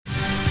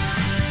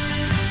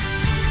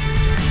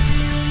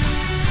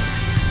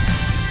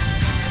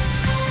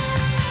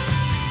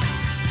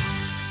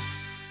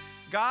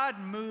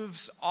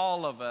moves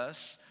all of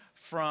us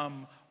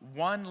from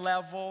one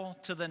level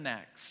to the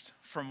next,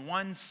 from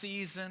one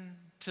season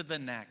to the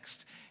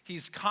next.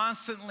 He's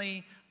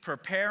constantly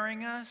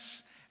preparing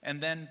us and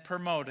then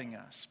promoting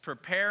us,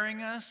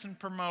 preparing us and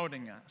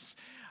promoting us.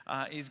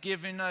 He's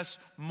giving us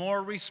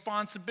more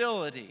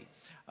responsibility.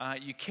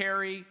 You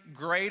carry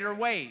greater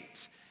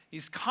weight.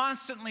 He's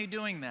constantly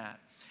doing that.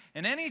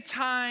 And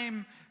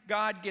anytime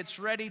God gets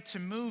ready to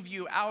move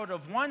you out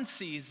of one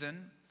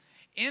season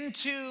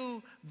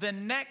into the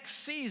next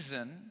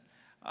season,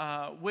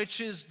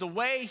 which is the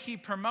way he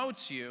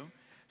promotes you,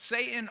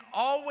 Satan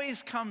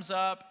always comes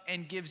up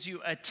and gives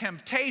you a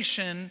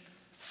temptation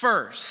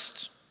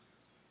first.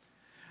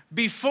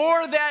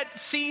 Before that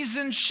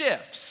season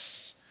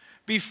shifts,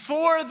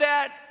 before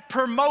that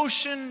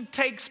promotion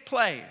takes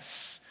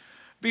place,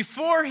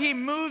 before he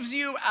moves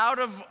you out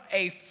of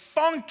a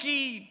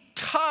funky,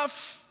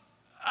 tough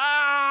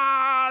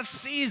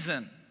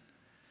season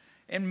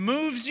and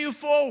moves you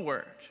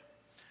forward,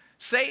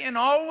 Satan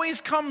always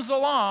comes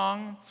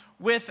along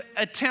with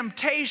a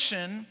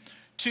temptation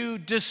to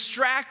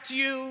distract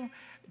you,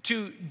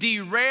 to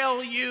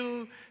derail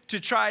you, to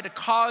try to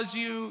cause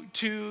you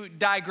to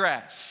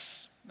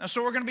digress. That's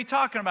what we're going to be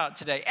talking about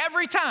today.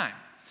 Every time.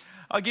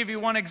 I'll give you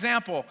one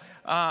example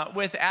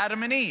with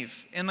Adam and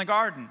Eve in the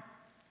garden.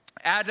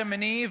 Adam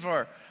and Eve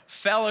are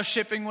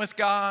fellowshipping with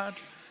God.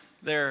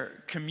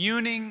 They're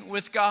communing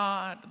with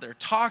God. They're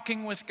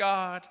talking with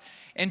God.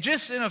 And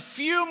just in a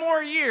few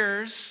more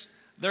years,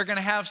 they're going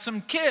to have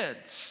some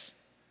kids.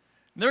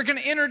 They're going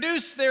to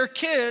introduce their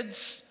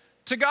kids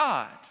to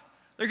God.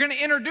 They're going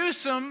to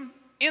introduce them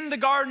in the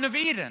Garden of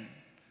Eden.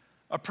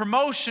 A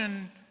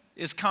promotion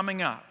is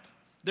coming up.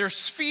 Their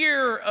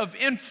sphere of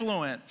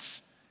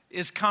influence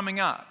is coming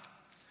up.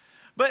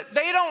 But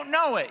they don't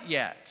know it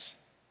yet.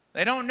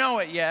 They don't know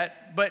it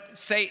yet, but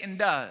Satan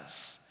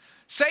does.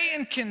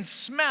 Satan can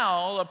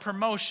smell a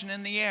promotion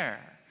in the air.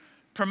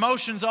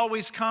 Promotions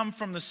always come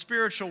from the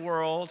spiritual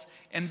world,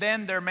 and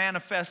then they're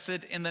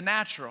manifested in the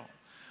natural.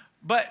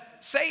 But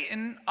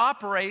Satan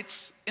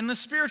operates in the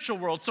spiritual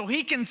world, so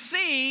he can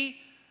see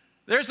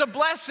there's a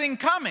blessing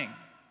coming.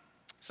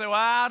 Say, well,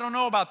 I don't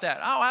know about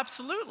that. Oh,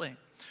 absolutely.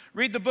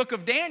 Read the book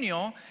of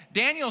Daniel.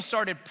 Daniel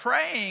started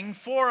praying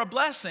for a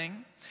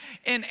blessing.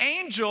 An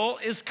angel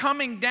is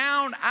coming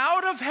down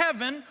out of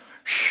heaven,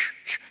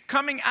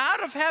 coming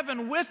out of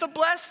heaven with a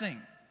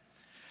blessing.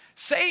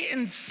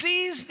 Satan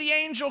sees the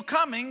angel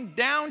coming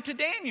down to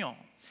Daniel,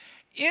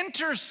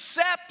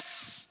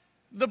 intercepts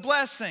the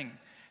blessing,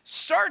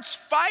 starts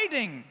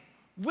fighting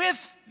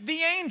with the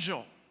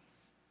angel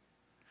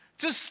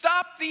to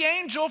stop the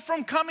angel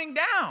from coming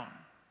down.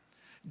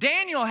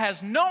 Daniel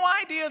has no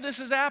idea this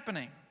is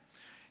happening.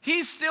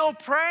 He's still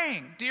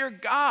praying, dear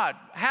God,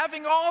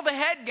 having all the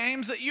head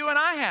games that you and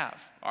I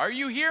have. Are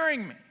you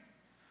hearing me?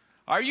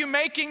 Are you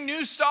making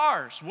new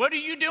stars? What are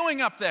you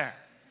doing up there?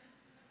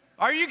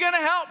 Are you going to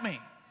help me?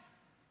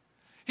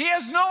 He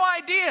has no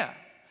idea.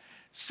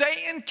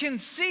 Satan can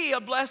see a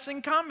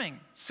blessing coming.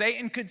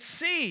 Satan could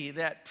see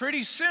that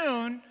pretty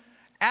soon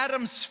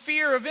Adam's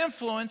sphere of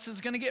influence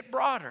is going to get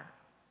broader.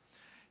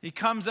 He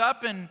comes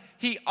up and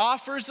he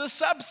offers a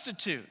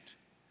substitute.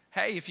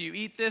 Hey, if you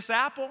eat this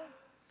apple,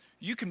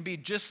 you can be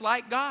just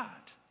like God.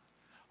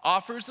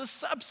 Offers a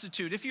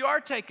substitute. If you are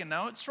taking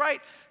notes,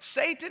 right?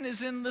 Satan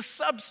is in the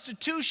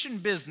substitution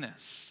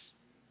business.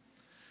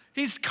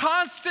 He's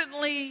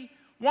constantly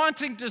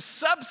wanting to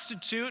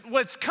substitute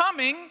what's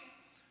coming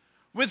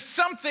with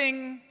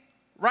something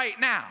right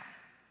now.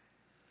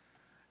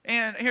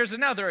 And here's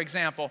another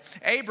example.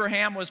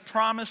 Abraham was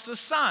promised a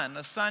son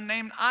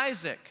named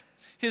Isaac.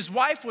 His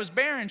wife was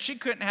barren. She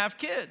couldn't have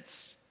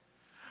kids.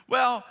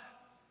 Well,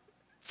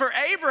 for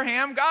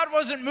Abraham, God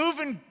wasn't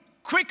moving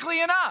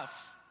quickly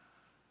enough.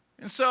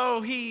 And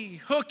so he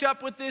hooked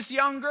up with this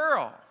young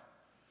girl.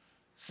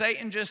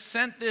 Satan just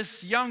sent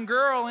this young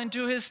girl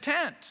into his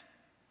tent.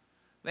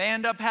 They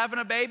end up having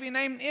a baby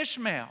named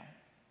Ishmael.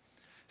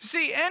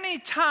 See,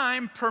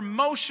 anytime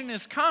promotion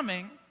is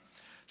coming,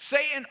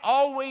 Satan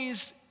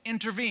always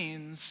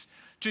intervenes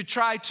to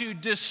try to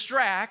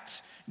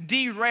distract,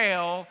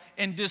 derail,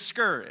 and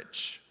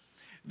discourage.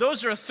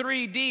 Those are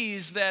 3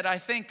 D's that I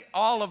think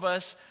all of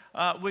us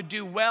would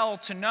do well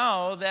to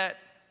know that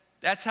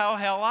that's how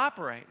hell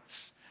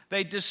operates.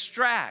 They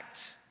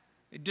distract,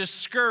 they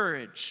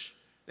discourage,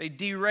 they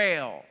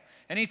derail.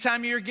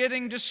 Anytime you're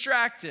getting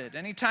distracted,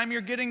 anytime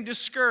you're getting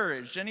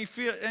discouraged,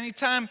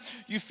 anytime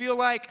you feel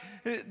like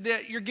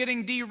that you're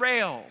getting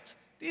derailed,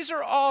 these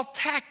are all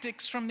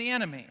tactics from the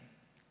enemy.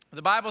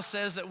 The Bible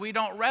says that we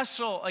don't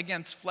wrestle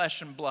against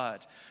flesh and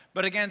blood,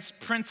 but against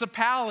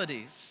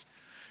principalities.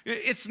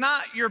 It's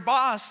not your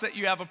boss that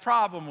you have a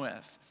problem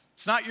with.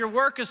 It's not your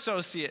work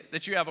associate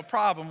that you have a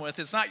problem with.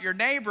 It's not your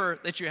neighbor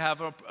that you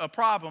have a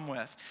problem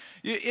with.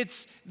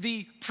 It's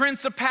the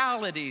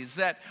principalities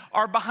that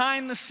are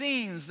behind the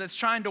scenes that's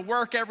trying to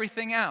work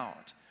everything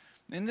out.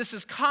 And this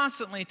is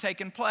constantly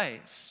taking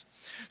place.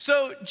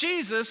 So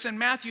Jesus in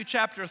Matthew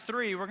chapter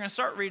 3, we're going to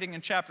start reading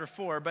in chapter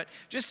 4, but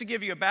just to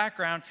give you a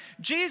background,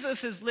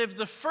 Jesus has lived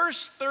the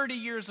first 30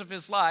 years of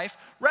his life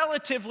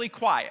relatively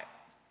quiet,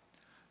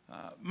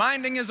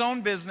 minding his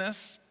own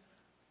business,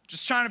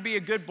 just trying to be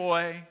a good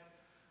boy,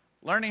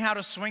 learning how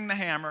to swing the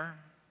hammer,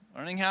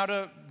 learning how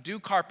to do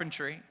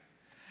carpentry.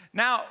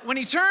 Now, when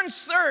he turns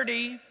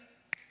 30,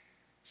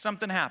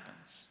 something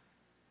happens.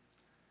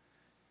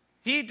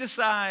 He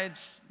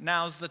decides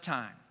now's the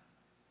time.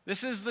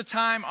 This is the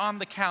time on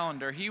the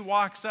calendar. He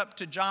walks up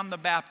to John the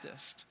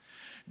Baptist.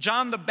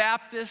 John the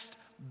Baptist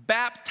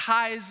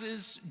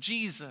baptizes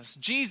Jesus.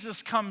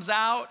 Jesus comes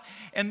out,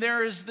 and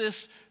there is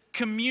this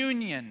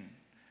communion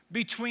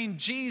between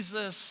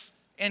Jesus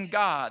and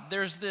God.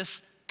 There's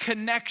this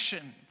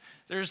connection.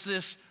 There's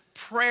this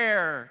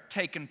prayer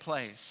taking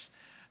place.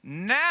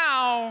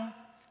 Now,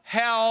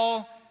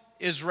 hell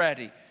is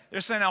ready.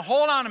 They're saying, now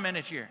hold on a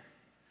minute here.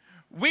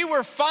 We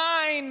were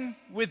fine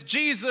with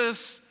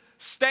Jesus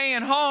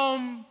staying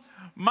home,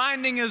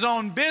 minding his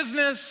own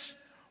business,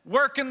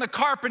 working the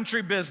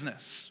carpentry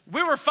business.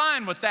 We were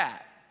fine with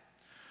that.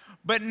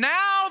 But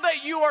now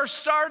that you are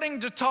starting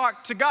to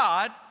talk to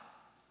God,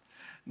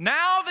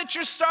 now that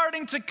you're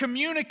starting to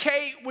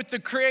communicate with the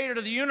creator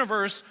of the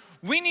universe,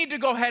 we need to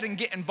go ahead and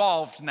get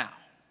involved now.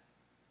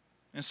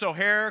 And so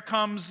here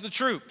comes the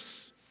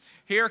troops.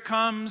 Here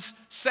comes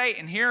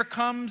Satan. Here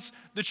comes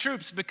the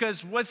troops,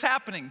 because what's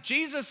happening?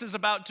 Jesus is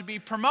about to be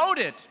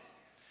promoted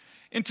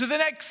into the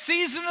next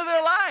season of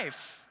their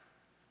life.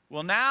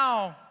 Well,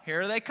 now,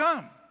 here they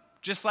come.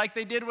 Just like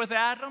they did with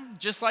Adam,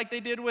 just like they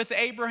did with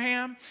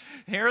Abraham,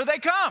 here they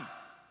come.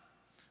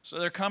 So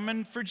they're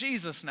coming for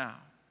Jesus now.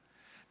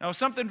 Now,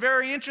 something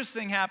very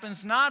interesting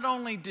happens. Not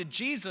only did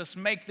Jesus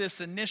make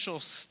this initial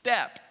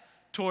step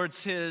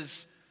towards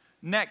his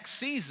next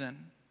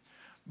season,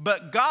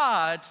 but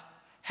God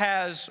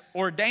has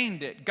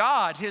ordained it.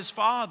 God, his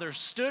Father,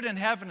 stood in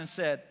heaven and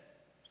said,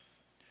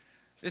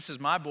 "This is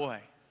my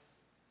boy.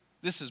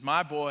 This is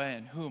my boy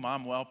in whom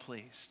I'm well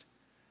pleased."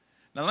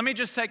 Now, let me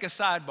just take a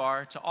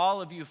sidebar to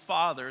all of you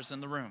fathers in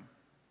the room.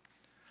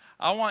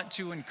 I want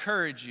to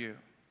encourage you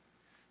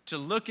to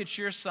look at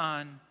your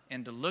son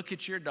and to look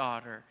at your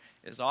daughter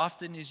as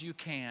often as you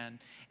can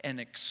and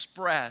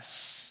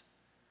express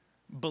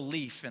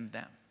belief in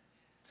them.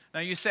 Now,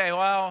 you say,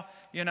 well,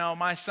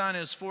 my son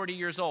is 40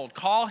 years old.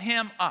 Call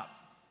him up.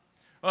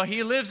 Well,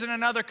 he lives in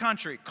another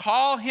country.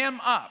 Call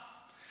him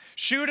up.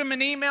 Shoot him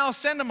an email.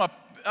 Send him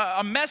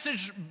a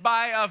message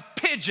by a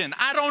pigeon.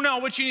 I don't know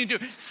what you need to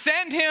do.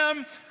 Send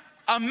him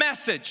a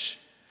message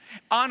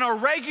on a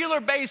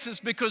regular basis,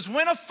 because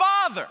when a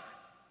father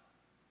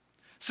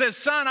says,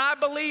 "Son, I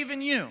believe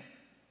in you,"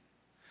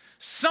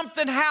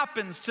 something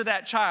happens to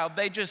that child.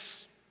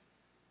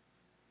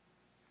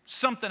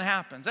 Something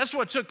happens. That's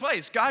what took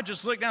place. God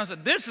just looked down and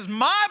said, "This is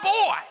my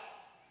boy." I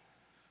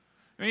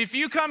mean, if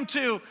you come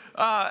to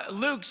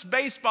Luke's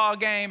baseball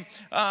game,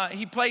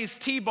 he plays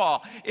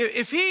t-ball.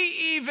 If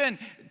he even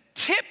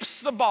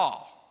tips the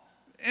ball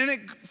in a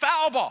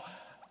foul ball,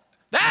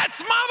 that's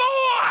my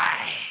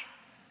boy.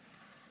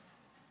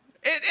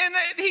 And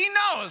he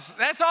knows.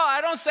 That's all.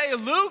 I don't say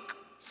Luke.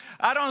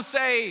 I don't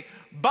say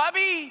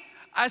Bubby.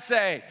 I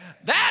say,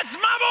 "That's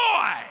my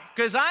boy,"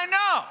 because I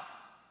know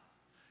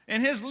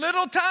in his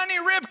little tiny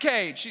rib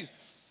cage,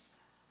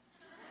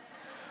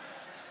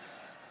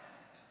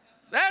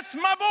 that's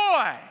my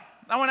boy.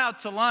 I went out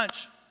to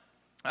lunch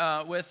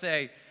with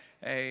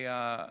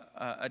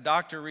a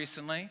doctor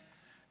recently,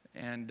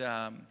 and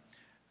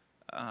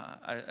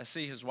I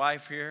see his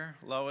wife here.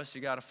 Lois,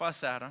 you got to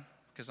fuss at him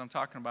because I'm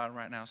talking about him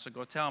right now, so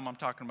go tell him I'm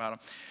talking about him.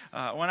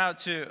 I went out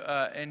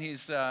to, and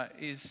he's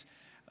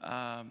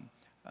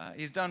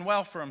done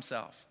well for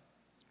himself.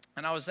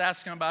 And I was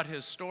asking about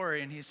his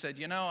story, and he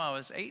said, I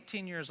was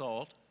 18 years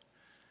old,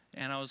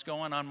 and I was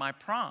going on my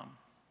prom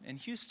in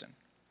Houston.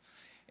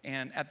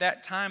 And at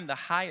that time, the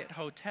Hyatt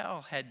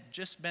Hotel had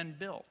just been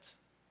built.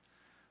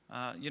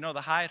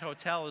 The Hyatt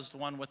Hotel is the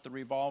one with the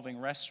revolving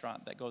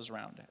restaurant that goes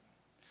around it.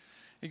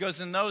 He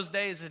goes, in those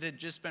days, it had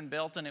just been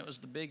built, and it was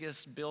the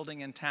biggest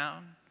building in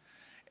town.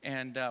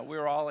 And we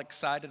were all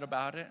excited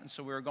about it, and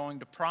so we were going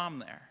to prom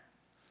there.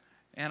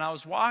 And I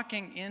was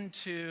walking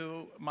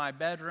into my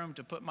bedroom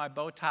to put my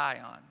bow tie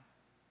on.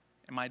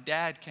 And my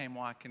dad came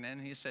walking in,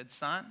 and he said,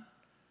 "Son,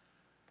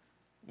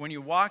 when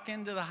you walk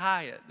into the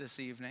Hyatt this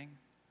evening,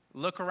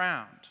 look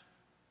around.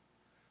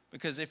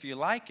 Because if you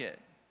like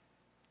it,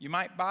 you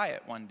might buy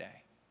it one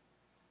day."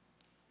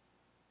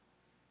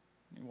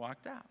 He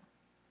walked out.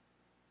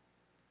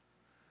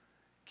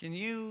 Can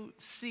you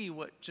see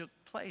what took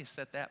place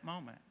at that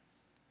moment?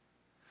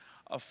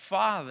 A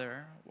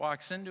father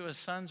walks into his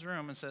son's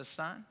room and says,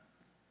 "Son,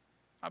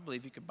 I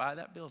believe you could buy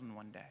that building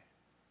one day."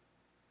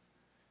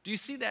 Do you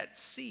see that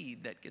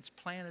seed that gets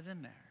planted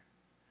in there?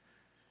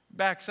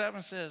 Backs up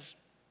and says,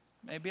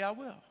 "Maybe I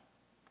will."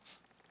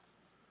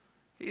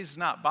 He's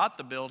not bought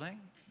the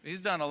building.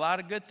 He's done a lot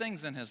of good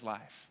things in his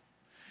life.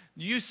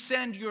 You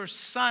send your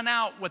son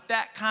out with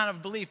that kind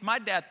of belief. My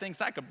dad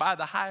thinks I could buy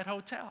the Hyatt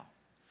Hotel.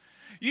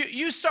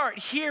 You start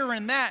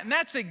hearing that, and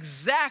that's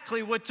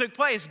exactly what took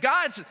place.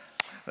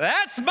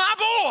 That's my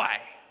boy.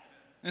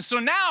 And so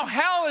now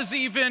hell is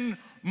even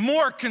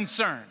more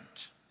concerned.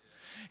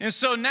 And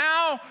so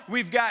now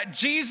we've got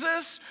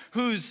Jesus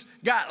who's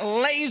got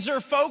laser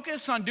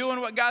focus on doing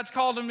what God's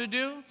called him to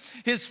do.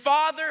 His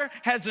Father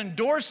has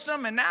endorsed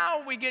him, and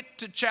now we get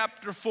to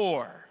chapter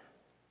 4.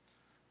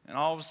 And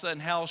all of a sudden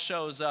hell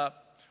shows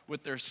up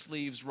with their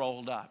sleeves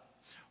rolled up.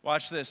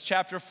 Watch this,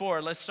 chapter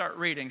 4, let's start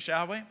reading,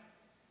 shall we?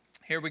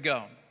 Here we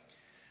go.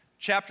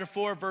 Chapter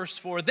 4, verse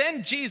 4.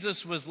 Then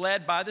Jesus was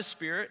led by the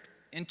Spirit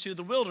into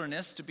the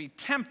wilderness to be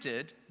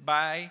tempted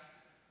there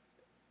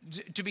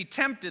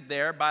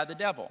by the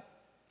devil.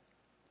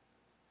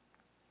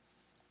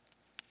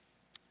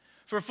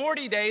 For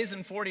 40 days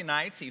and 40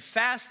 nights he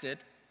fasted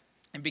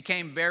and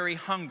became very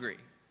hungry.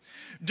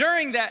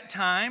 During that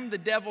time the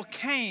devil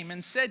came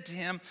and said to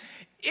him,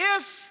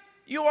 "If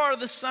you are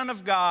the Son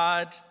of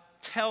God,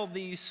 tell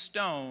these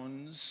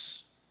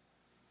stones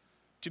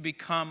to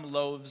become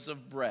loaves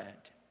of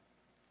bread."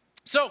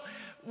 So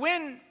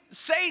when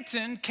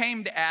Satan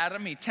came to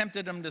Adam, he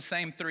tempted him the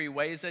same 3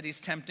 ways that he's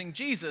tempting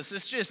Jesus.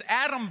 It's just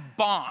Adam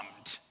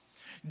bombed.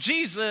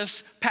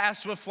 Jesus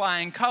passed with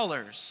flying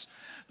colors.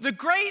 The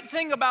great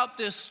thing about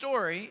this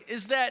story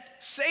is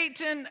that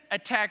Satan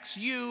attacks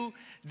you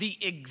the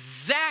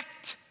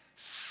exact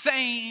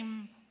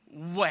same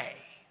way.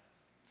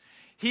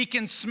 He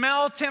can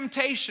smell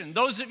temptation.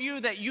 Those of you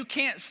that you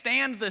can't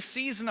stand the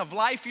season of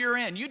life you're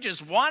in, you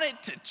just want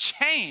it to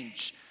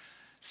change.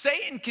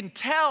 Satan can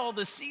tell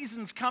the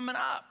season's coming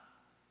up.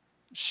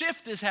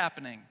 Shift is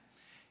happening,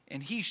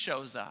 and he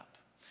shows up.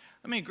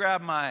 Let me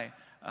grab my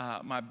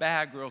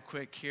bag real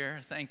quick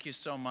here. Thank you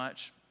so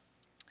much.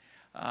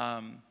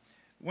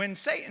 When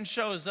Satan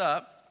shows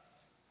up,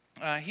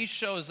 he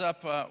shows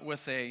up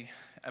with a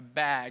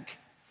bag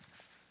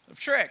of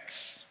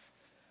tricks.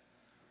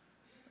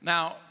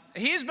 Now,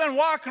 he's been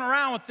walking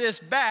around with this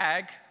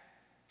bag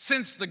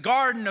since the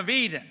Garden of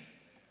Eden.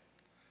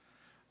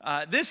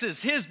 This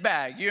is his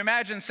bag. You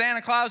imagine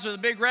Santa Claus with a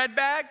big red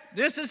bag?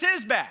 This is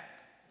his bag.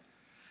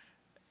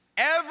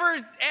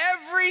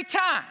 Every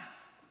time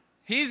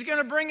he's going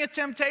to bring a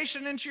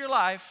temptation into your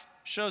life,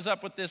 shows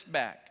up with this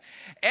bag.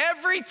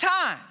 Every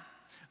time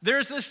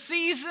there's a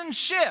season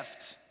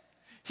shift,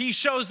 he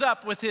shows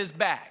up with his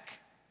bag.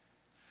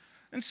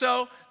 And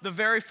so the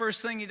very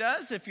first thing he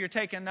does, if you're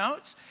taking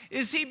notes,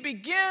 is he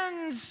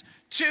begins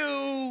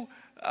to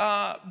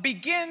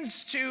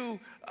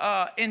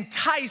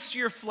entice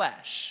your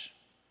flesh.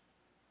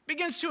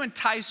 Begins to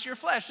entice your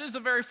flesh. This is the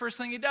very first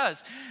thing he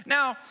does.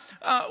 Now,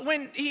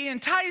 when he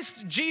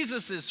enticed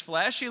Jesus'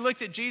 flesh, he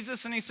looked at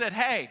Jesus and he said,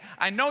 "Hey,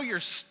 I know you're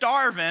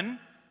starving.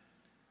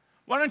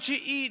 Why don't you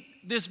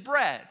eat this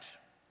bread?"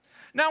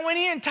 Now, when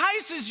he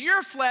entices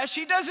your flesh,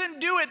 he doesn't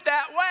do it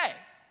that way.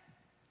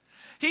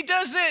 He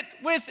does it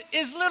with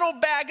his little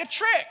bag of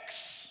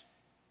tricks.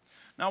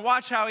 Now,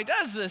 watch how he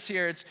does this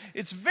here.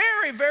 It's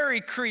very,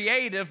 very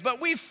creative, but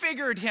we've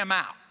figured him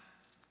out.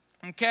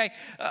 Okay,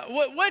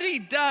 what he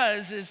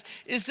does is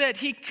that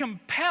he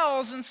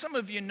compels, and some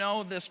of you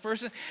know this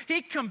person,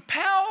 he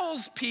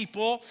compels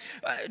people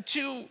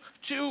to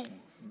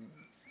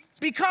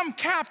become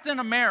Captain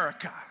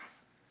America.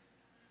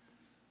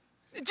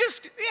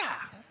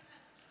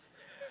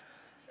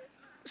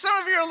 Some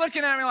of you are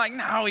looking at me like,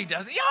 no, he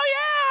doesn't.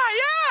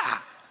 Oh, yeah.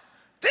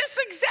 This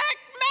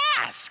exact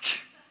mask.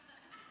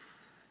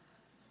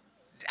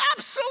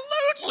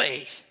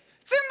 Absolutely.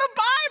 It's in the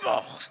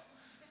Bible.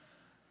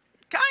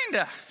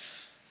 Kinda.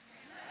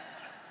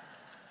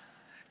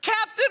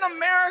 Captain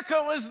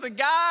America was the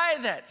guy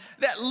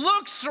that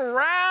looks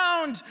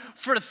around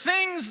for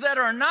things that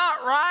are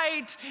not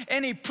right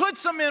and he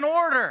puts them in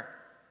order.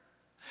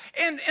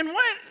 And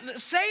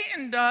what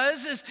Satan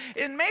does is,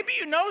 and maybe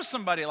you know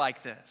somebody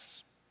like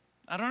this.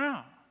 I don't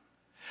know.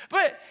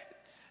 But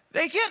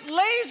they get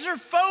laser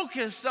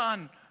focused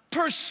on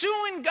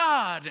pursuing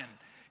God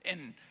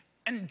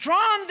and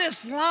drawn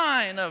this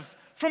line of,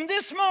 from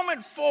this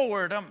moment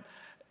forward,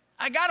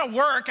 I got to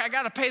work, I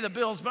got to pay the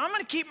bills, but I'm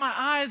going to keep my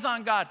eyes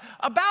on God.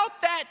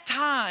 About that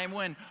time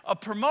when a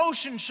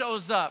promotion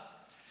shows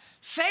up,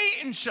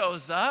 Satan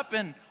shows up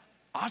and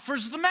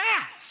offers the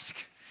mask.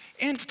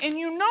 And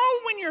you know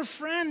when your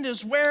friend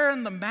is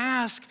wearing the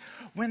mask,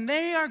 when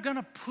they are going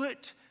to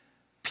put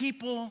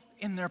people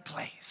in their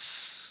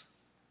place.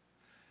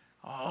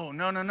 Oh,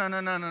 no,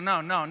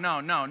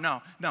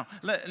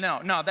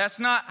 that's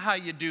not how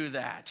you do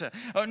that.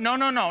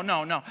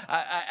 No,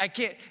 I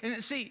can't.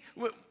 And see,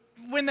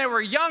 when they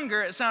were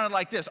younger, it sounded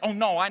like this. Oh,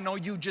 no, I know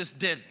you just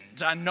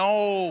didn't. I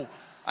know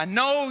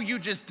you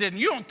just didn't.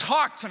 You don't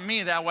talk to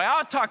me that way.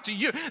 I'll talk to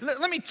you.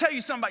 Let me tell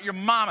you something about your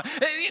mama.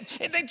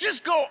 They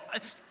just go,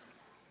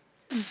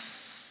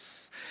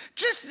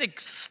 just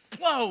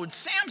explode.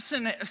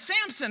 Samson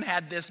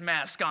had this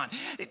mask on.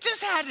 It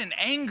just had an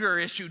anger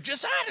issue,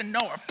 just out of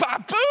nowhere.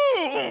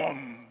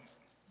 Boom!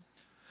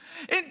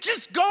 And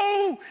just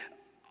go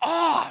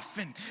off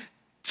and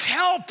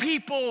tell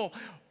people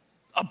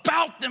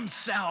about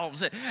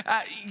themselves.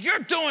 You're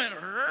doing,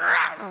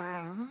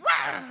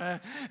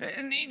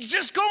 and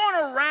just going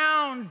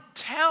around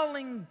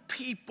telling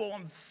people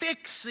and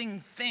fixing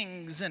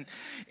things, and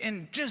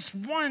just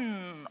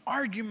one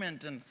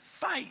argument and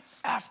fight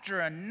after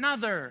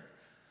another.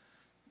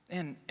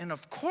 And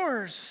of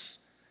course,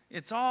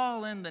 it's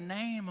all in the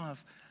name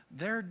of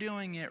they're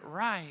doing it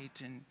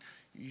right and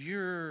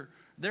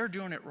they're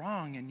doing it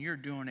wrong and you're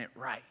doing it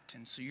right.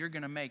 And so you're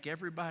going to make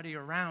everybody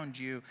around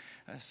you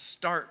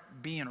start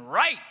being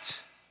right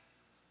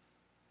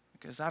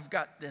because I've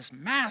got this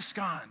mask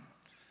on.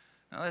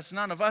 Now, that's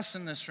none of us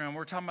in this room.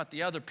 We're talking about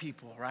the other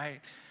people,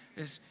 right?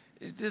 It's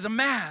the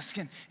mask.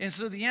 And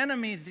so the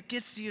enemy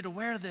gets you to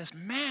wear this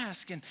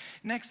mask. And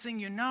next thing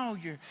you know,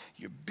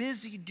 you're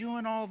busy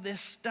doing all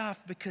this stuff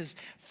because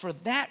for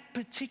that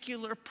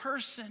particular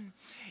person,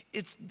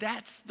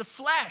 that's the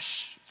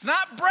flesh. It's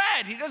not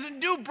bread. He doesn't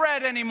do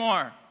bread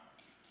anymore.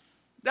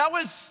 That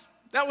was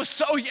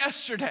so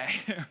yesterday.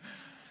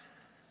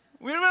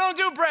 We don't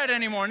do bread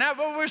anymore now,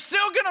 but we're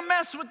still going to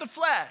mess with the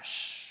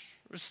flesh.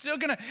 We're still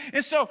gonna,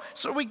 and so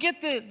we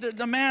get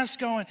the mask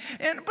going,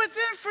 but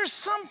then for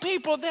some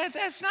people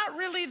that's not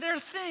really their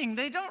thing.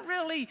 They don't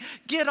really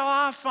get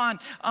off on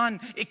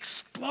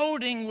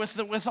exploding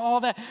with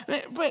all that.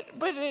 But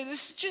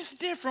it's just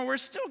different. We're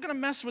still gonna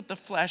mess with the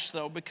flesh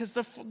though, because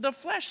the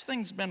flesh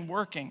thing's been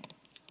working.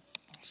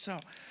 So,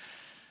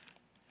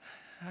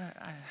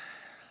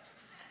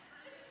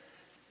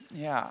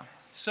 yeah.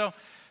 So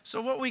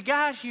what we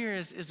got here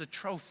is a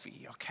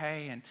trophy,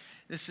 okay? And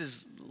this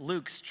is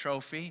Luke's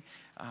trophy.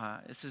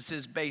 This is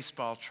his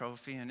baseball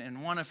trophy.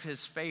 And one of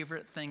his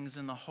favorite things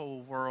in the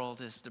whole world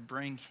is to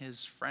bring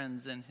his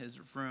friends in his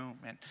room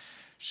and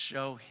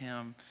show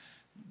him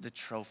the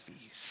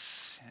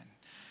trophies. And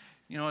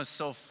you know what's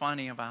so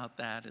funny about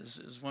that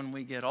is when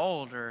we get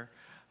older,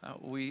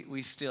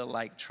 we still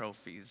like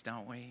trophies,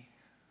 don't we?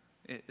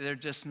 They're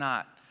just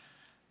not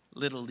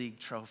little league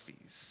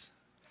trophies.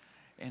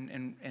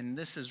 And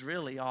this is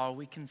really all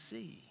we can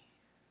see.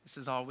 This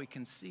is all we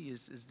can see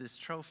is this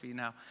trophy.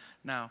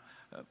 Now,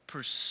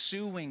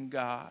 pursuing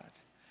God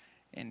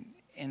and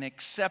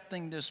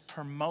accepting this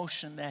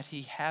promotion that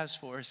he has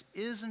for us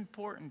is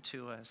important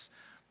to us,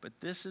 but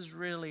this is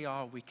really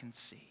all we can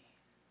see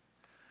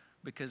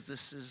because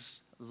this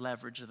is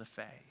leverage of the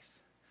faith.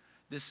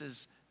 This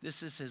is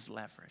his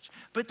leverage.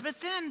 But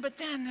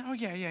then, oh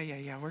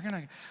yeah. We're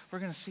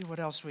gonna see what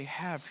else we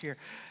have here.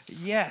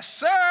 Yes,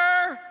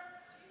 sir.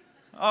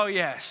 Oh,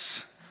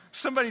 yes.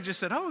 Somebody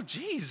just said, oh,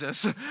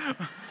 Jesus.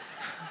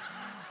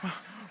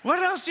 What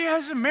else do you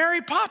have? Some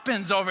Mary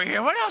Poppins over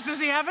here. What else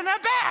does he have in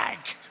that bag?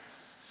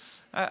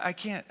 I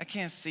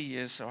can't see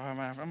you, so I'm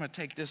going to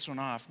take this one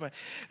off. But,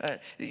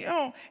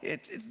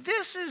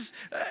 this is,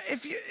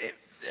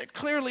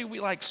 clearly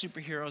we like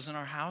superheroes in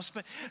our house,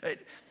 but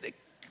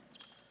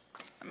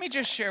let me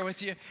just share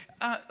with you.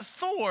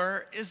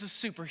 Thor is a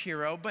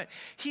superhero, but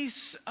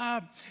he's,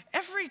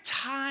 every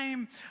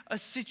time a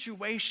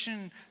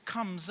situation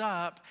comes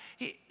up,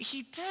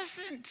 he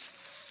doesn't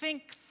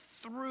think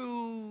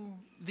through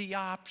the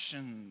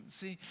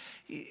options.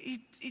 He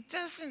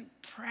doesn't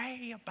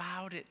pray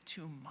about it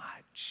too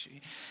much.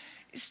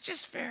 It's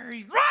just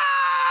very,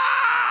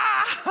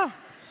 rah!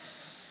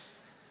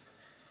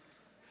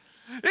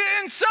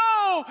 And so,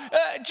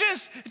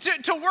 just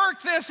to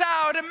work this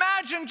out,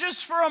 imagine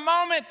just for a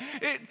moment,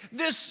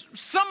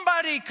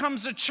 somebody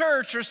comes to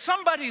church or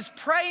somebody's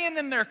praying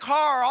in their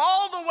car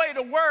all the way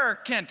to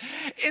work, and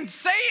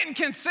Satan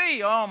can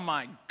see, oh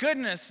my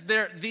goodness,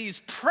 these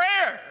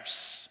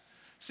prayers.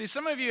 See,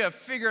 some of you have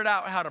figured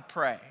out how to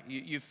pray.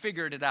 You've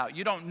figured it out.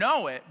 You don't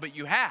know it, but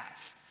you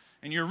have.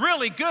 And you're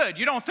really good.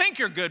 You don't think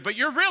you're good, but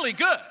you're really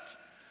good.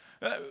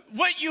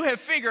 What you have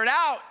figured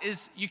out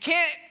is you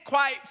can't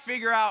quite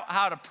figure out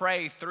how to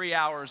pray 3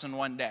 hours in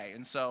one day.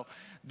 And so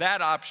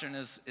that option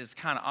is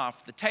kind of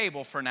off the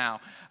table for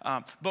now.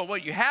 But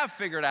what you have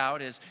figured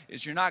out is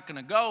you're not going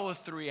to go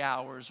 3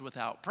 hours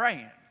without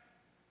praying.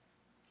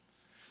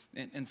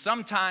 And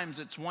sometimes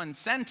it's one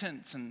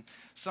sentence, and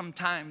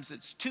sometimes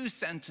it's 2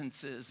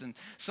 sentences, and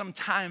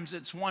sometimes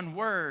it's 1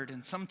 word,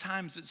 and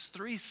sometimes it's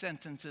 3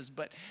 sentences.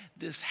 But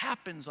this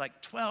happens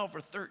like 12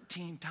 or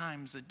 13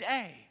 times a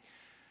day.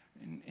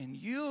 And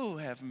you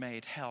have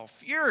made hell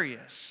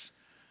furious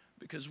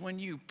because when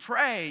you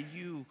pray,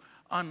 you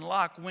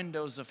unlock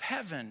windows of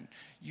heaven.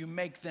 You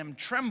make them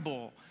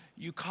tremble.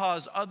 You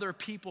cause other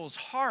people's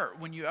heart.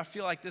 I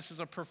feel like this is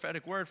a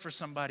prophetic word for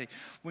somebody.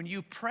 When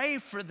you pray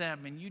for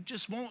them and you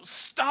just won't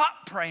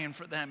stop praying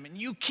for them and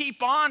you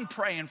keep on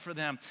praying for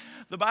them,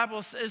 the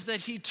Bible says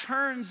that he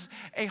turns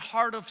a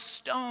heart of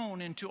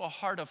stone into a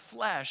heart of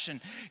flesh.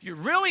 And you're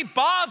really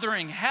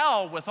bothering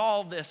hell with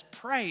all this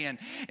praying.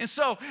 And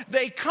so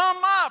they come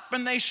up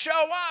and they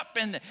show up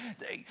and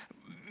they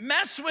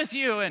mess with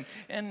you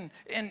and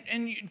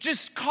you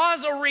just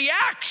cause a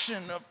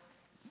reaction of,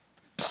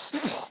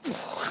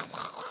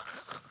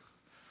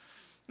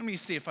 let me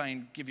see if I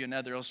can give you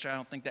another illustration. I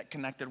don't think that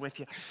connected with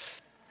you.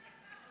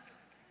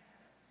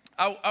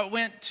 I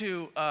went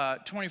to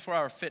 24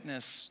 Hour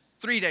Fitness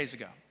 3 days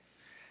ago.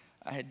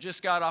 I had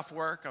just got off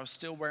work. I was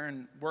still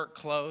wearing work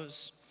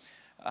clothes.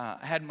 I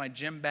had my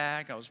gym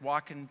bag. I was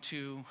walking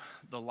to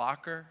the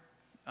locker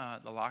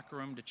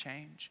room to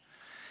change.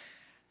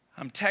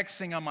 I'm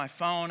texting on my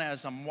phone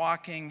as I'm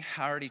walking.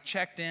 I already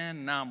checked in,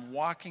 and now I'm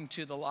walking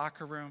to the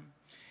locker room.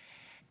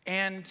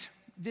 And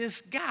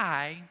this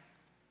guy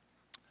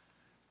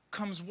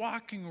comes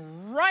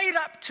walking right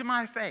up to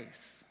my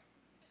face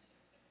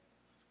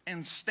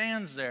and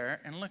stands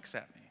there and looks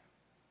at me.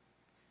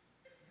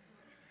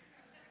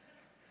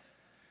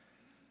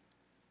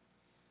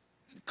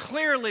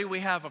 Clearly, we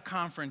have a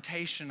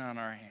confrontation on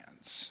our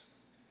hands.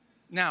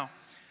 Now,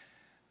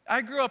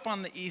 I grew up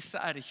on the east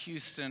side of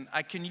Houston.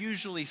 I can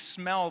usually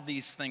smell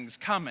these things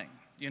coming.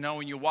 You know,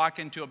 when you walk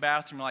into a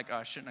bathroom, you're like, oh,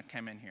 I shouldn't have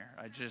come in here.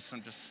 I'm just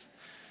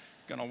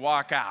going to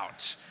walk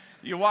out.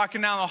 You're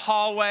walking down the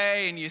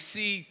hallway and you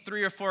see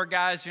 3 or 4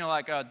 guys and you're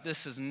like, oh,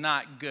 this is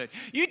not good.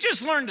 You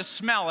just learn to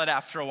smell it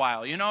after a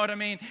while, you know what I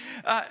mean?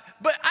 But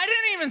I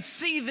didn't even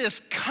see this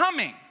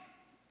coming,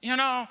 you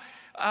know?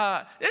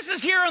 This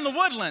is here in the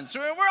Woodlands.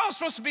 We're all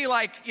supposed to be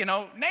like, you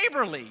know,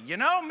 neighborly, you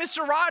know?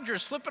 Mr.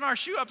 Rogers flipping our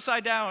shoe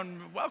upside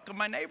down, welcome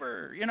my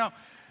neighbor, you know?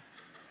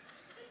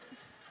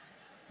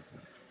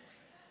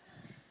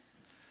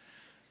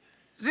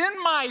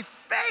 In my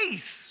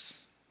face.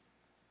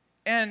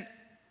 And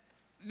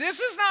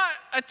this is not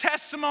a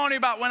testimony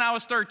about when I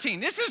was 13.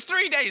 This is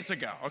 3 days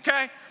ago,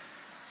 okay?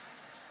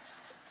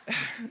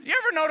 You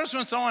ever notice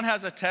when someone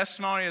has a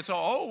testimony, it's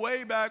all,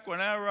 way back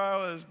whenever I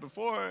was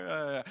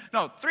before?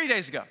 No, 3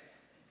 days ago.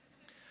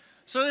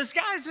 So this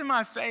guy's in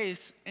my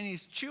face, and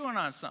he's chewing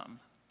on something.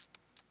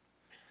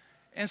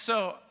 And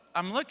so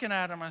I'm looking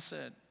at him, I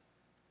said,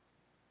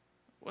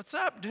 what's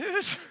up,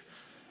 dude?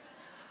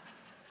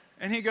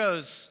 And he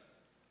goes,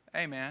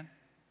 hey, man,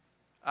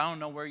 I don't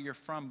know where you're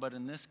from, but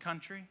in this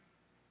country,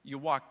 you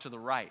walk to the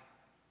right.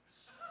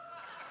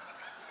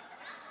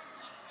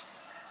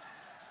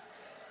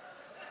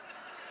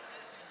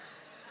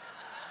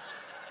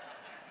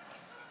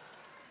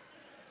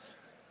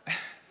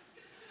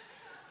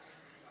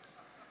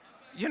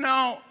 You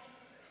know,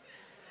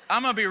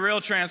 I'm going to be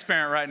real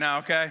transparent right now,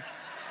 okay?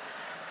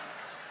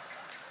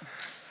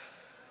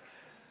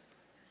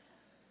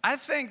 I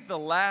think the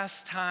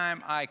last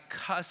time I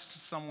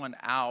cussed someone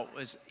out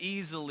was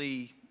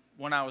easily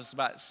when I was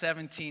about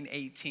 17,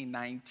 18,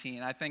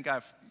 19. I think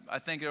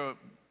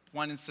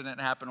one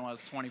incident happened when I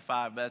was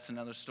 25, but that's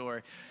another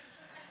story.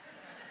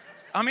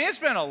 I mean, it's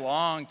been a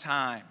long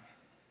time.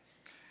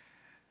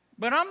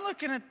 But I'm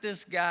looking at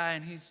this guy,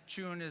 and he's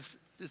chewing this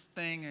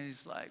thing, and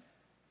he's like,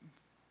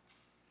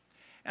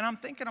 and I'm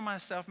thinking to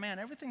myself, man,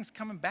 everything's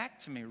coming back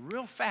to me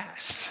real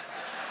fast.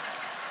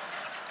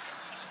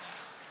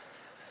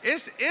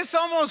 It's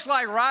almost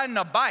like riding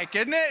a bike,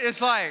 isn't it?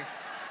 It's like,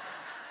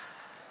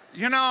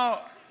 you know,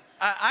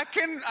 I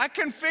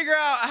can figure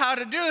out how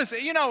to do this.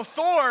 You know,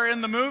 Thor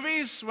in the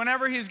movies,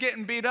 whenever he's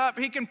getting beat up,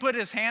 he can put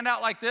his hand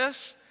out like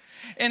this.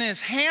 And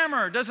his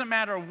hammer, doesn't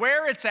matter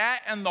where it's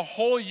at in the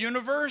whole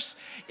universe,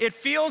 it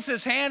feels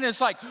his hand,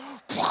 it's like,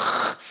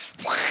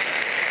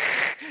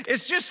 it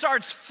just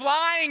starts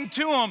flying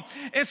to him.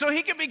 And so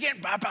he can be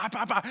getting,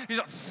 he's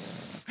like,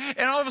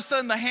 and all of a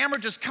sudden the hammer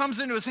just comes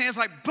into his hands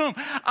like, boom.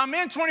 I'm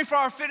in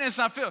 24-hour fitness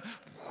and I feel,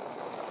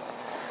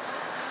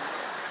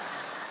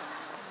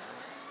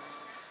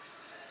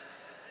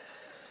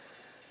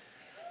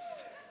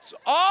 so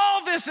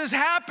all this is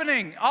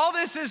happening. All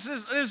this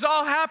is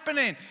all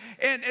happening,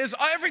 and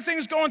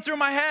everything's going through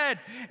my head.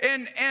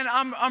 And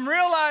I'm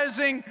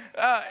realizing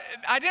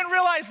I didn't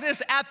realize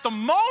this at the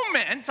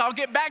moment. I'll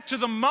get back to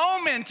the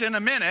moment in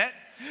a minute.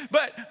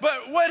 But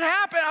what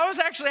happened? I was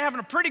actually having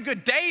a pretty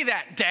good day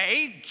that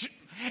day,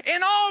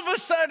 and all of a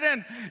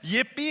sudden,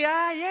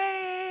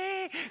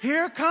 yippee-yi-yay!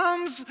 Here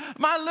comes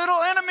my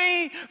little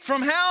enemy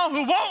from hell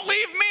who won't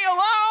leave me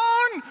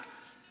alone.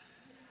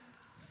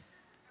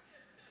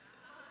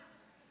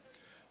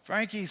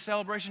 Frankie,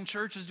 Celebration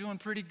Church is doing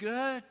pretty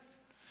good.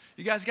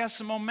 You guys got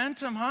some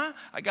momentum, huh?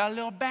 I got a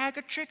little bag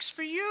of tricks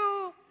for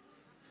you.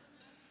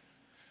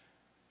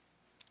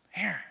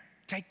 Here,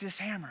 take this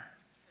hammer.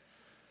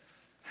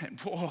 And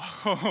whoa,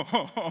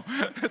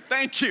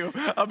 thank you.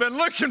 I've been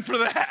looking for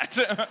that.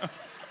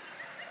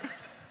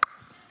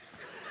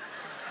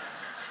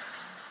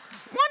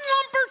 One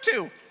lump or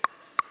two.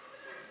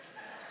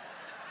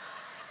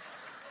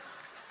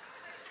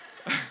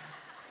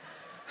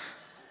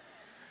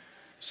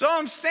 So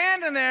I'm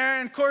standing there,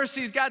 and of course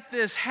he's got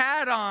this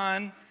hat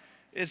on.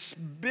 His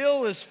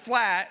bill is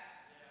flat.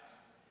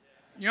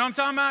 You know what I'm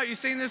talking about? You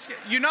seen this?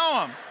 You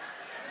know him.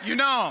 You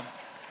know him.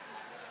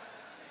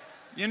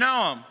 You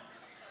know him.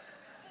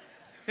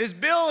 His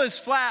bill is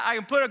flat. I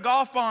can put a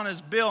golf ball on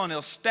his bill and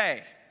he'll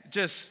stay.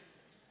 And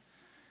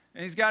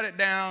he's got it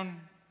down.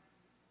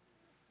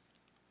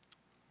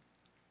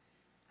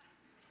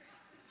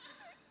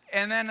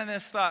 And then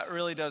this thought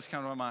really does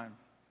come to my mind.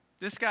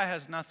 This guy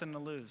has nothing to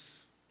lose.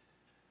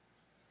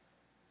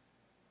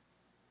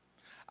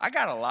 I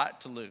got a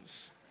lot to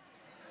lose.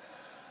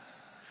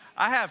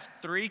 I have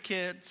 3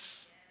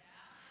 kids,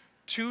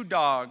 2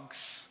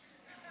 dogs,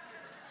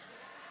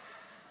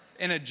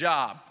 in a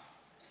job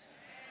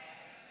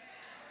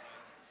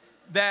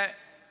that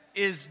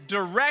is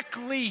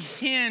directly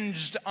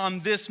hinged on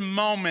this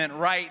moment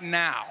right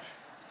now.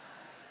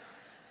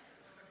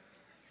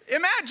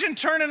 Imagine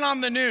turning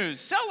on the news,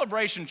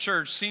 Celebration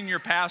Church senior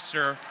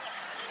pastor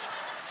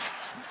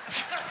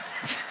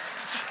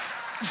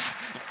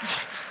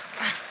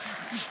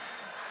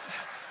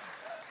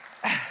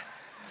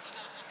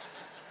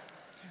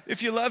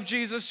If you love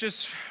Jesus,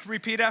 just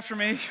repeat after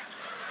me.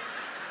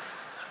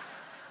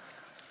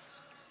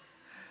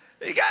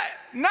 You got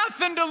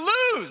nothing to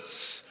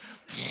lose.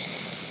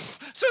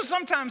 So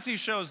sometimes he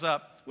shows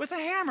up with a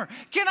hammer.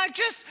 Can I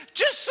just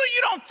so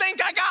you don't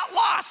think I got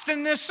lost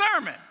in this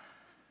sermon,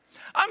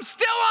 I'm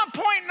still on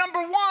point number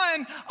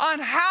one on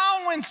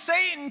how when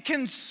Satan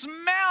can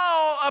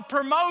smell a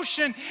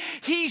promotion,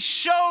 he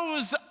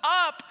shows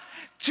up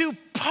to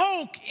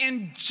poke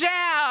and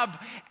jab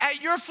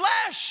at your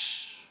flesh.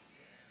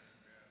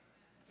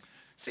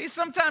 See,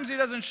 sometimes he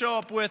doesn't show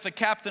up with a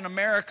Captain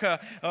America,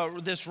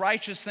 this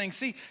righteous thing.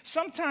 See,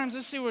 sometimes,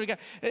 let's see what we got.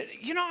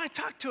 I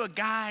talked to a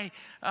guy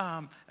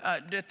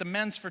at the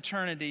men's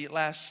fraternity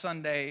last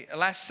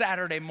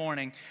Saturday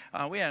morning.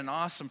 We had an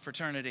awesome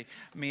fraternity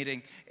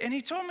meeting. And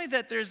he told me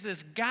that there's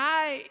this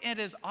guy in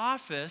his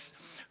office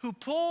who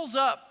pulls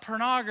up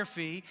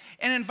pornography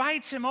and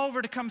invites him over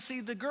to come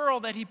see the girl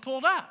that he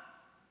pulled up.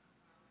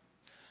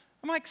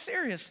 I'm like,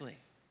 seriously?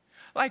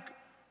 Like,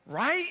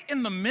 right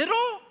in the middle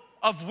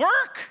of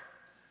work?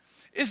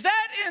 Is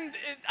that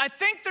I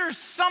think there's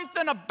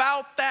something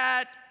about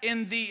that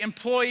in the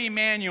employee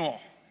manual.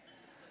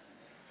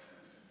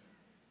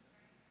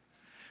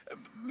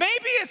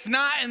 Maybe it's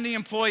not in the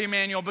employee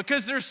manual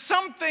because there's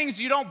some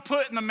things you don't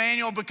put in the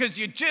manual because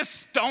you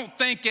just don't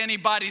think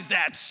anybody's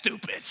that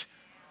stupid.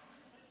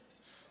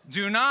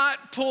 Do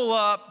not pull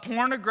up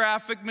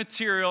pornographic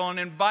material and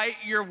invite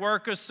your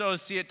work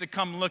associate to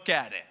come look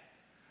at it.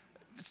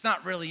 It's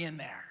not really in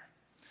there.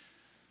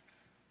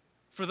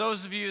 For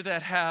those of you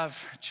that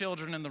have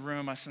children in the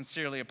room, I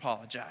sincerely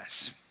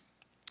apologize.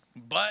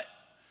 But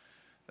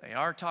they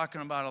are talking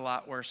about a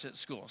lot worse at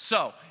school.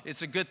 So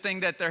it's a good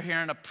thing that they're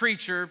hearing a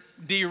preacher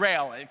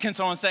derail it. Can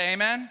someone say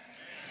amen?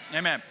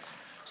 Amen.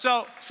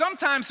 So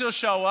sometimes he'll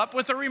show up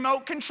with a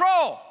remote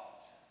control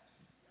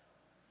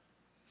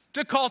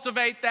to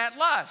cultivate that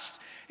lust.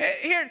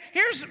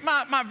 Here's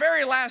my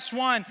very last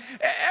one.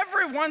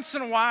 Every once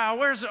in a while,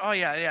 where's it? Oh,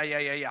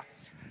 yeah.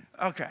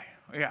 Okay,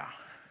 yeah.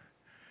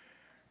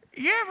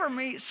 You ever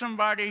meet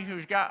somebody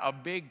who's got a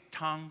big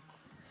tongue?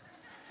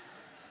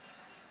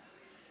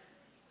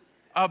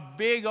 A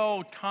big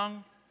old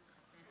tongue?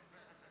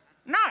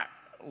 Not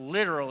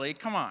literally,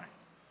 come on.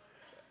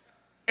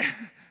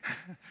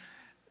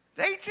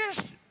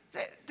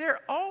 They're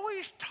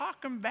always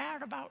talking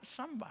bad about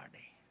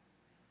somebody.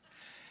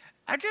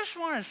 I just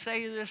want to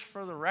say this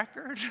for the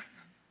record.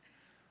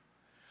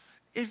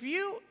 If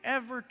you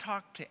ever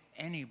talk to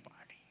anybody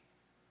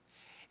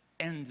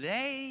and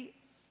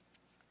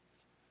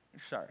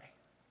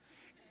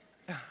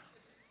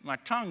my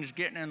tongue's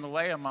getting in the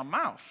way of my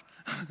mouth.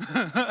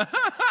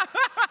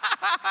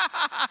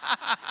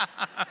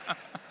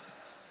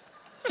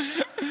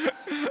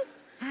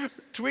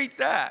 Tweet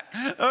that.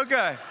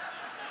 Okay.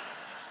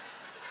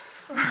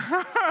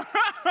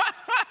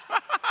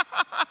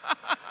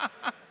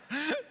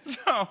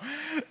 So,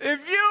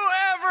 if you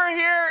ever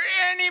hear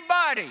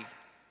anybody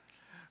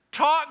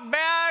talk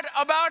bad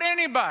about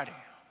anybody,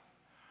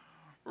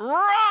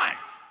 run.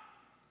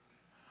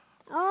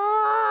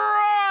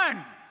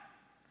 Run.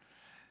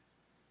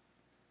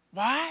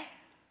 Why?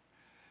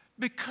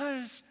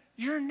 Because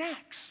you're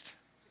next.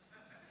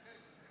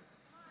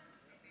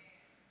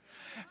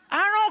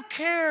 I don't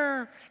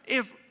care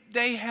if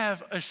they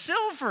have a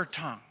silver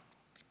tongue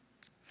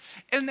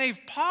and they've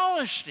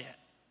polished it,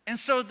 and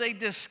so they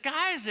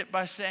disguise it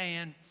by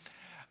saying,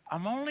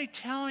 I'm only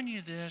telling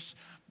you this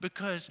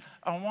because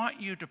I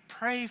want you to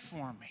pray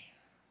for me.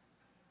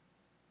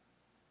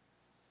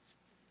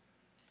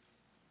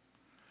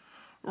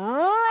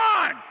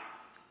 Run!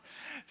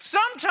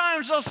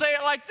 Sometimes they'll say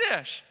it like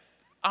this.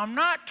 I'm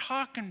not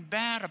talking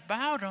bad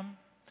about them.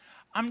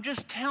 I'm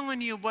just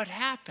telling you what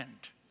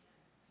happened.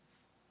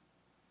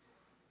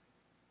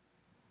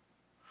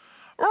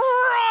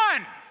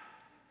 Run!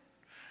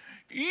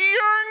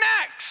 You're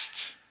next.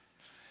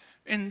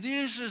 And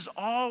this is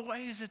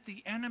always that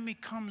the enemy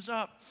comes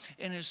up,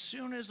 and as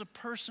soon as a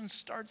person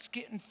starts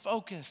getting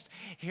focused,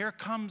 here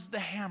comes the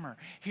hammer,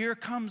 here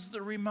comes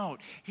the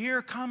remote,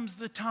 here comes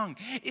the tongue.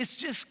 It's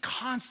just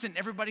constant.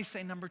 Everybody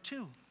say number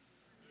two.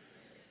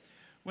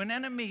 When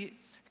enemy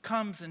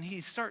comes and he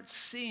starts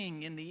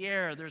seeing in the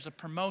air there's a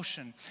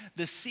promotion,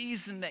 the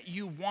season that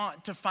you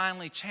want to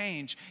finally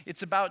change,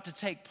 it's about to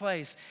take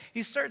place.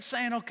 He starts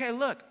saying, okay,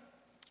 look,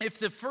 if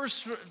the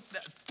first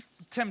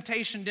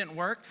temptation didn't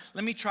work,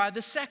 let me try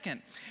the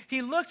second.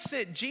 He looks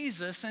at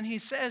Jesus and he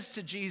says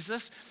to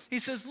Jesus, he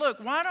says, look,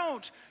 why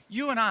don't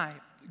you and I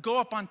go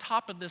up on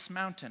top of this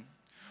mountain?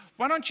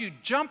 Why don't you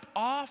jump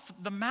off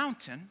the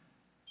mountain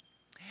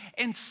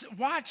and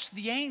watch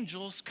the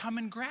angels come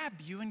and grab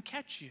you and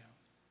catch you?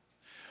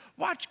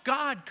 Watch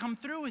God come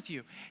through with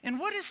you. And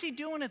what is he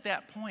doing at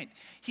that point?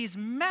 He's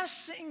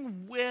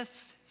messing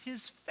with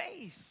his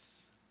faith.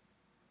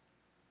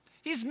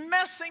 He's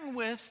messing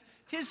with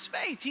his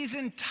faith. He's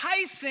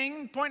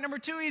enticing, point number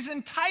 2, he's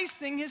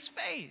enticing his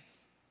faith.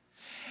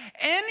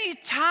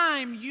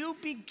 Anytime you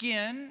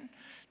begin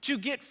to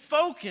get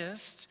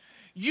focused,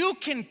 you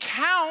can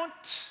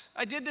count.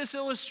 I did this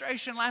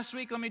illustration last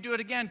week. Let me do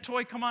it again.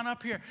 Toy, come on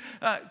up here.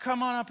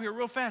 Come on up here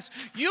real fast.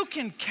 You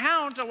can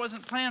count. I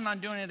wasn't planning on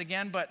doing it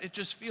again, but it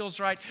just feels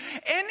right.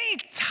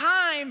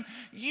 Anytime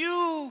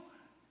you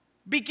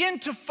begin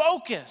to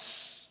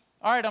focus,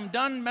 all right, I'm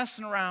done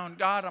messing around.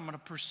 God, I'm going to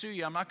pursue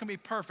you. I'm not going to be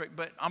perfect,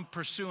 but I'm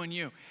pursuing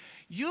you.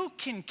 You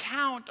can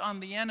count on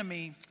the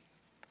enemy.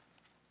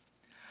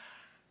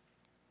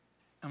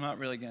 I'm not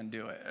really going to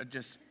do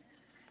it.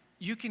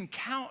 You can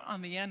count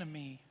on the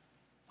enemy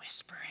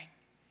whispering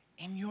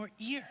in your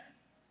ear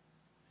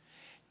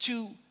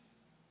to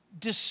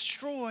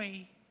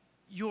destroy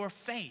your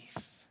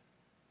faith.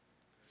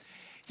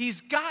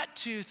 He's got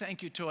to,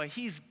 thank you, Toy,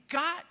 he's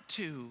got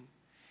to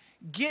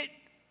get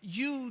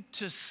you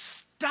to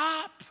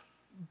stop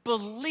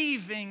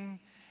believing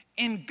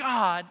in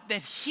God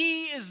that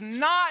he is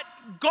not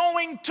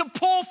going to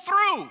pull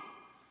through.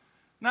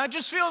 Now, I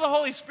just feel the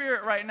Holy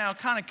Spirit right now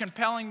kind of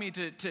compelling me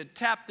to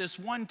tap this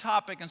one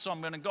topic, and so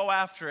I'm going to go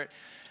after it.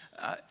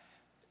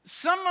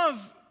 Some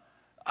of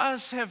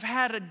us have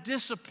had a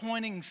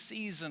disappointing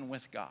season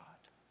with God.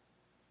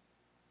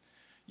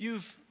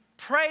 You've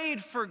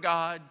prayed for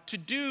God to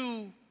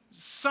do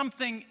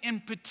something in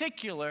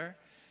particular,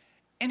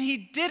 and he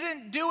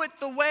didn't do it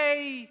the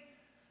way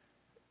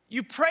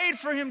you prayed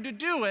for him to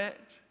do it.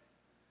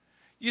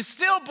 You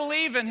still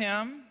believe in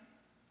him.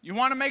 You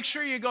want to make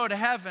sure you go to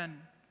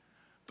heaven.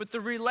 But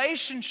the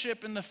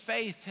relationship and the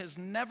faith has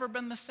never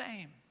been the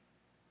same.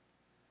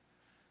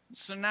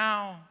 So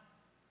now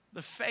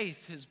the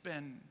faith has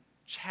been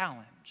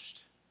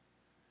challenged.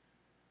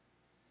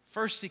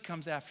 First, he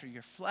comes after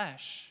your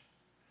flesh.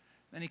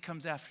 Then he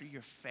comes after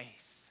your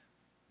faith.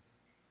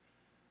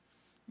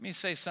 Let me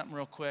say something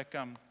real quick.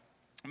 I'm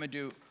going to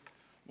do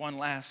one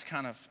last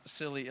kind of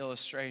silly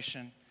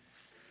illustration.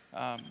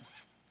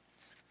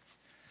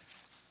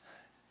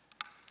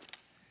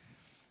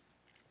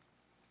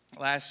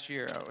 Last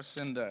year, I was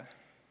in the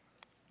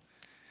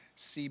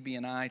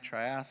CB&I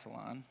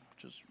triathlon,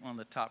 which is one of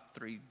the top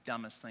 3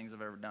 dumbest things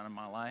I've ever done in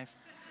my life.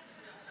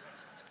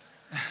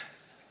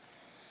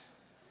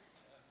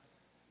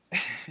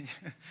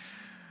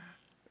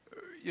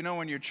 You know,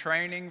 when you're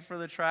training for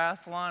the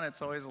triathlon,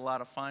 it's always a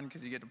lot of fun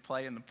because you get to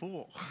play in the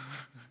pool.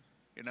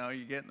 You know,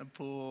 you get in the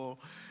pool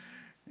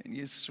and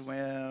you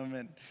swim,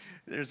 and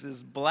there's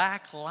this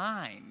black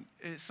line.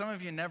 Some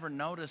of you never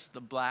noticed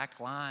the black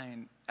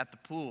line at the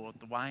pool, at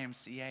the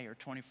YMCA or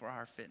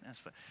 24-hour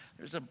fitness, but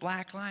there's a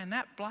black line.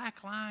 That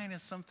black line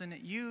is something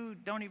that you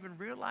don't even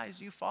realize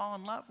you fall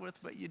in love with,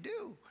 but you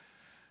do.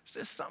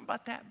 There's just something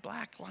about that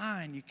black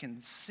line. You can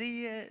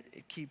see it.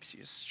 It keeps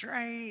you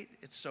straight.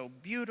 It's so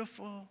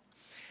beautiful.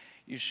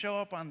 You show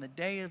up on the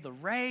day of the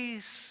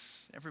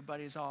race.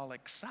 Everybody's all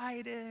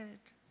excited,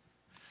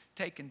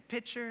 taking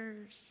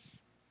pictures.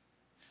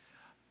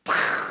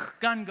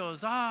 Gun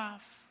goes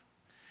off.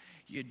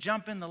 You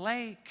jump in the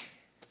lake.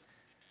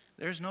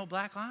 There's no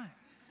black line.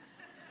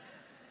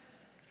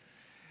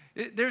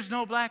 There's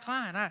no black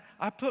line.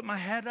 I put my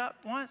head up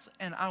once,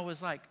 and I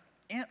was like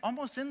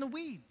almost in the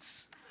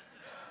weeds.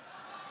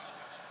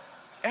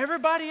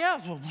 Everybody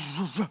else,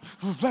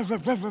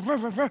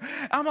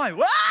 I'm like,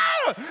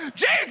 whoa,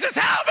 Jesus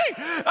help me.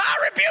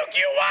 I rebuke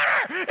you,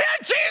 water. Yeah,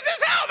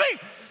 Jesus help me.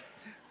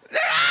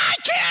 I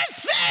can't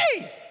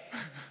see.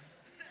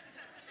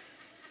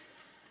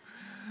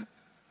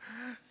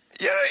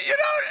 You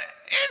know,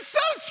 it's so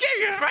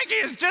scary. Frankie,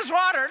 it's just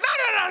water. No.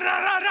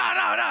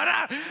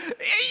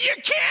 You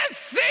can't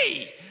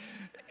see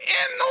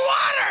in the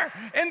water.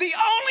 And the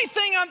only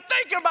thing I'm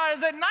thinking about is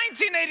that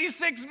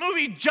 1986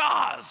 movie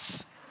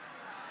Jaws.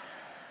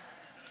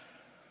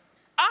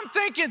 I'm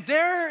thinking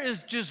there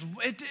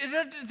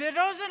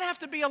doesn't have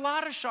to be a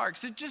lot of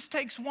sharks. It just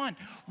takes one.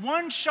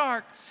 One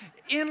shark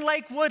in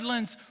Lake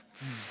Woodlands.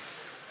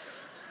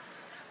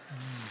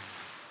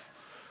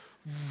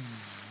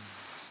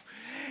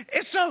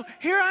 And so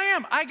here I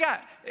am.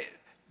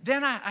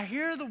 I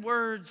hear the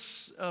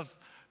words of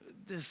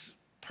this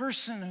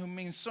person who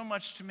means so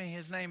much to me.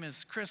 His name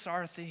is Chris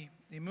Arthey.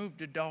 He moved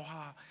to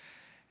Doha.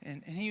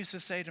 And he used to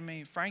say to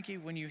me, Frankie,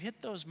 when you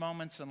hit those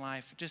moments in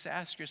life, just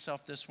ask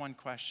yourself this one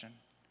question.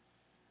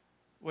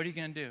 What are you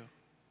going to do?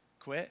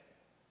 Quit?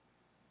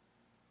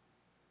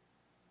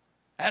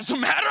 As a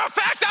matter of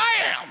fact, I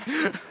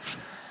am.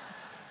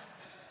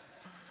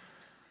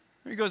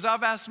 He goes,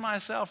 I've asked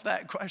myself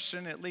that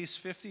question at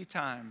least 50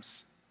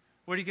 times.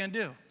 What are you going to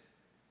do?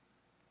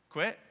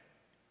 Quit?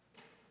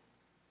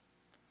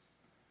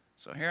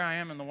 So here I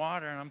am in the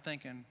water, and I'm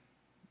thinking,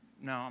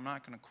 no, I'm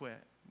not going to quit.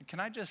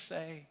 Can I just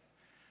say,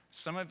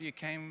 some of you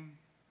came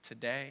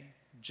today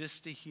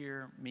just to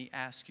hear me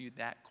ask you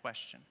that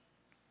question.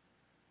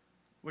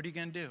 What are you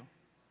going to do?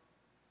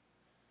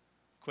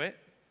 Quit?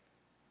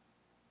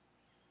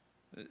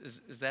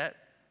 Is that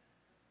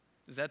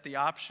the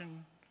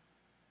option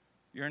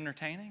you're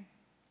entertaining?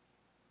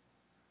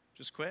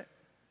 Just quit?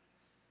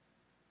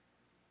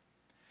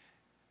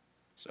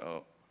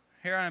 So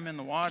here I am in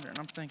the water, and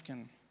I'm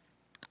thinking,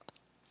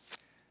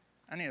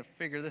 I need to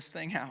figure this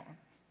thing out.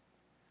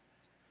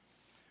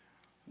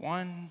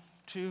 1,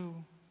 2,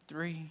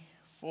 3,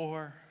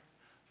 4,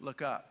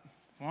 look up.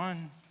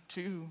 1,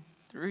 2,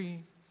 3,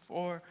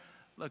 4,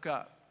 look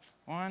up.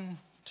 1,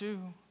 2,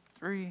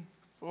 3,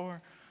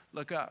 4,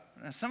 look up.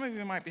 Now, some of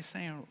you might be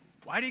saying,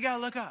 why do you got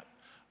to look up?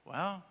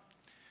 Well,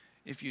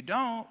 if you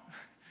don't,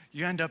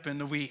 you end up in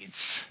the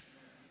weeds.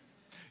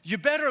 You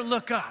better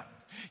look up.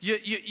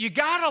 You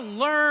got to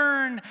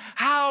learn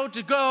how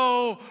to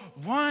go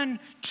 1,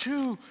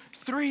 2,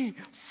 3,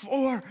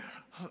 4,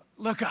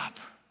 look up.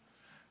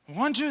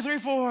 1, 2, 3,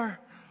 4,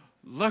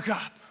 look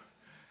up.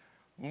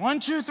 1,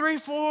 2, 3,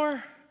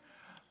 4,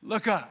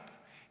 look up.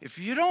 If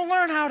you don't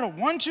learn how to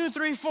 1, 2,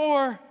 3,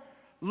 4,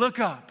 look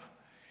up,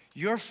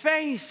 your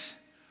faith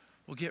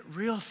will get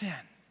real thin.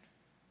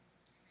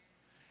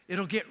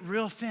 It'll get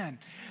real thin.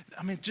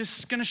 I mean,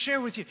 just going to share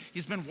with you,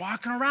 he's been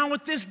walking around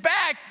with this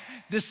bag.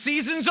 The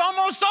season's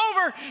almost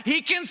over.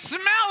 He can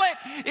smell it.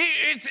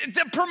 It's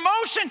the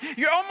promotion.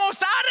 You're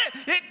almost at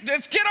it.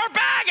 Let's get our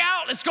bag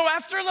out. Let's go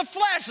after the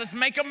flesh. Let's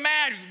make them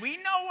mad. We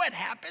know what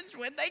happens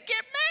when they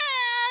get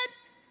mad.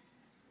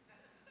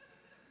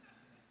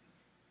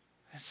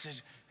 I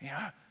said,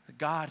 yeah,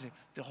 God,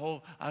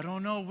 I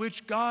don't know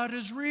which God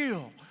is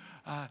real.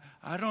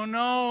 I don't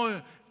know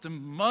if the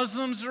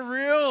Muslims are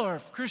real or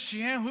if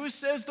Christianity, who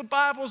says the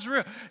Bible's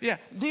real? Yeah,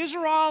 these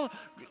are all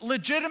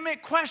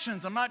legitimate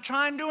questions. I'm not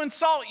trying to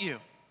insult you.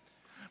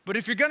 But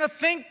if you're going to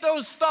think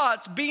those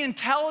thoughts, be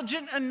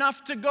intelligent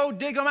enough to go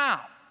dig them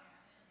out.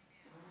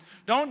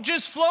 Don't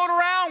just float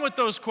around with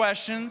those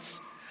questions.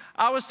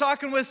 I was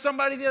talking with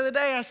somebody the other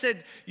day. I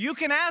said, you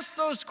can ask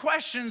those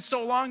questions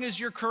so long as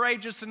you're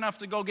courageous enough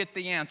to go get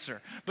the answer.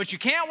 But you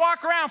can't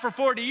walk around for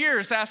 40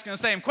 years asking the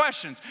same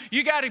questions.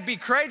 You got to be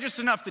courageous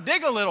enough to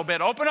dig a little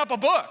bit. Open up a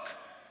book.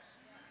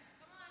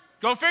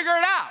 Go figure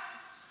it out.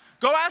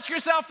 Go ask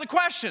yourself the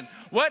question,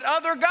 what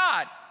other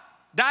God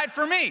died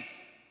for me?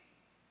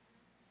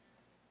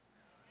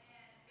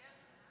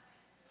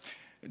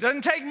 It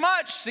doesn't take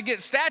much to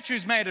get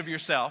statues made of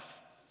yourself.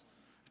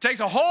 It takes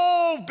a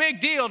whole big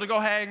deal to go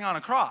hang on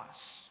a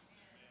cross.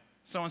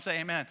 Someone say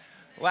amen.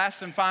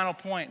 Last and final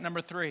point,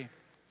 number 3.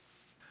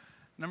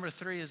 Number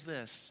 3 is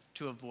this,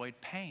 to avoid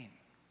pain.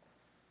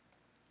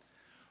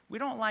 We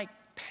don't like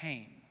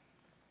pain.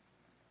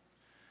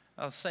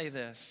 I'll say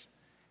this.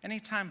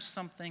 Anytime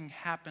something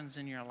happens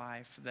in your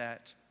life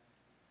that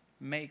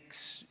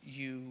makes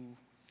you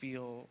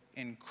feel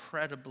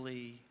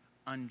incredibly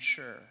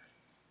unsure,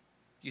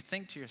 you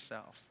think to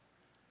yourself,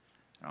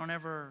 I don't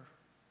ever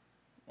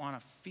want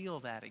to feel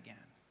that again.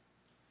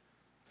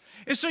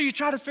 And so you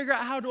try to figure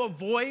out how to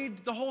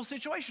avoid the whole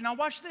situation. Now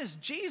watch this.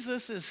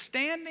 Jesus is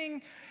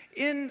standing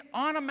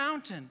on a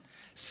mountain.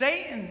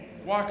 Satan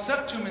walks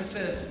up to him and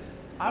says,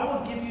 I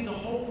will give you the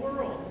whole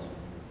world.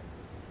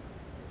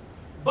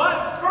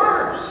 But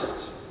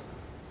first,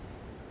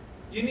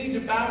 you need to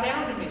bow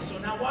down to me. So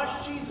now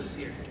watch Jesus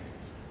here.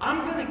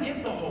 I'm going to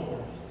get the whole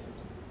world.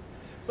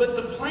 But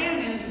the plan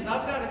is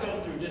I've got to go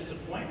through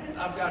disappointment.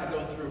 I've got to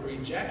go through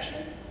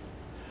rejection.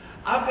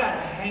 I've got to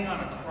hang on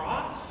a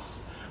cross.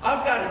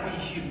 I've got to be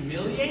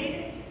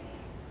humiliated.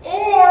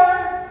 Or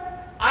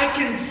I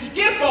can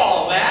skip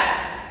all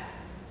that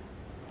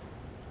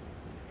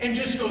and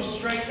just go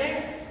straight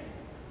there.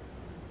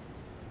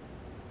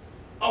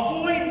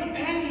 Avoid the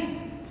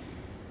pain.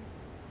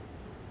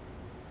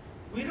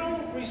 We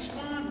don't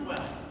respond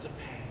well to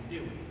pain,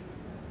 do we?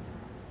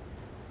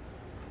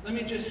 Let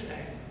me just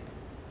say,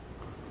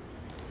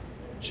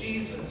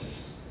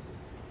 Jesus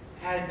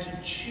had to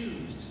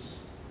choose.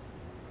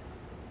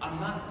 I'm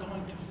not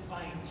going to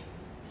fight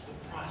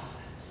the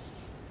process.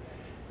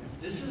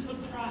 If this is the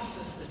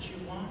process that you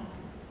want,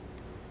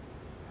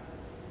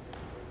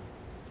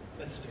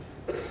 let's do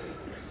it.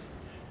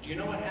 Do you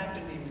know what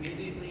happened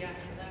immediately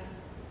after that?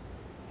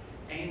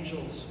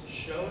 Angels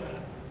showed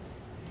up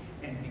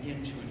and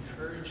began to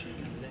encourage him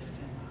and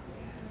lift him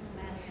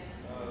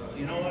up.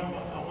 You know what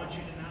I want you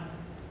to know?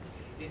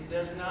 It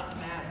does not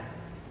matter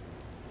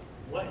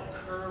what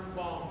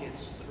curveball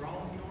gets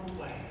thrown your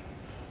way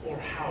or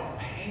how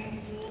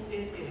painful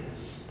it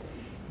is.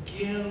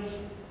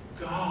 Give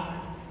God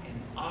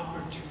an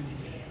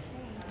opportunity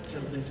to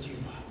lift you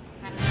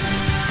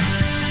up.